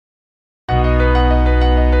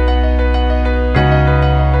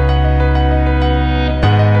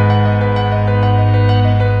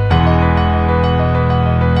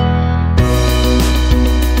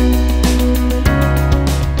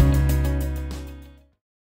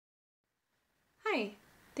Hi,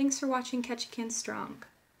 thanks for watching Ketchikan Strong.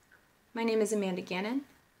 My name is Amanda Gannon,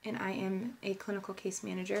 and I am a clinical case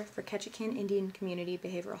manager for Ketchikan Indian Community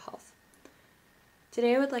Behavioral Health.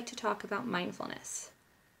 Today I would like to talk about mindfulness.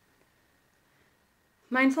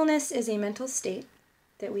 Mindfulness is a mental state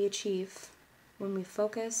that we achieve when we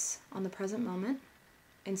focus on the present moment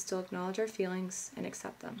and still acknowledge our feelings and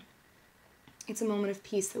accept them. It's a moment of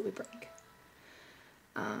peace that we bring.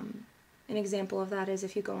 An example of that is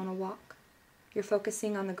if you go on a walk. You're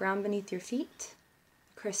focusing on the ground beneath your feet,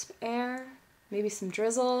 crisp air, maybe some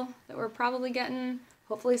drizzle that we're probably getting,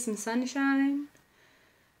 hopefully some sunshine.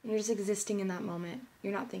 And you're just existing in that moment.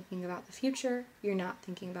 You're not thinking about the future. You're not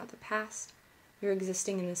thinking about the past. You're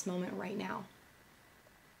existing in this moment right now.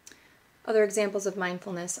 Other examples of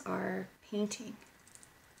mindfulness are painting,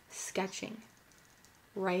 sketching,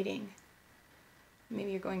 writing.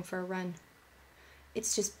 Maybe you're going for a run.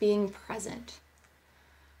 It's just being present.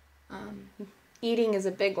 Eating is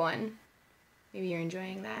a big one. Maybe you're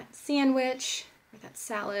enjoying that sandwich or that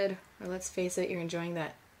salad, or let's face it, you're enjoying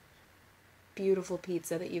that beautiful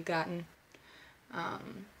pizza that you've gotten,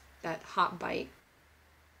 that hot bite.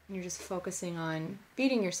 And you're just focusing on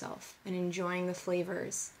feeding yourself and enjoying the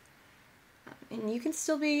flavors. And you can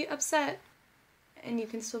still be upset, and you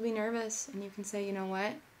can still be nervous, and you can say, you know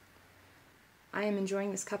what? I am enjoying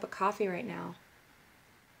this cup of coffee right now.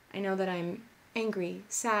 I know that I'm angry,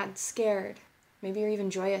 sad, scared. Maybe you're even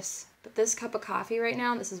joyous. But this cup of coffee right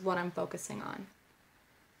now, this is what I'm focusing on.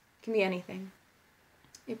 It can be anything.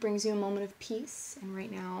 It brings you a moment of peace, and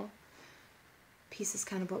right now, peace is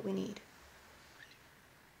kind of what we need.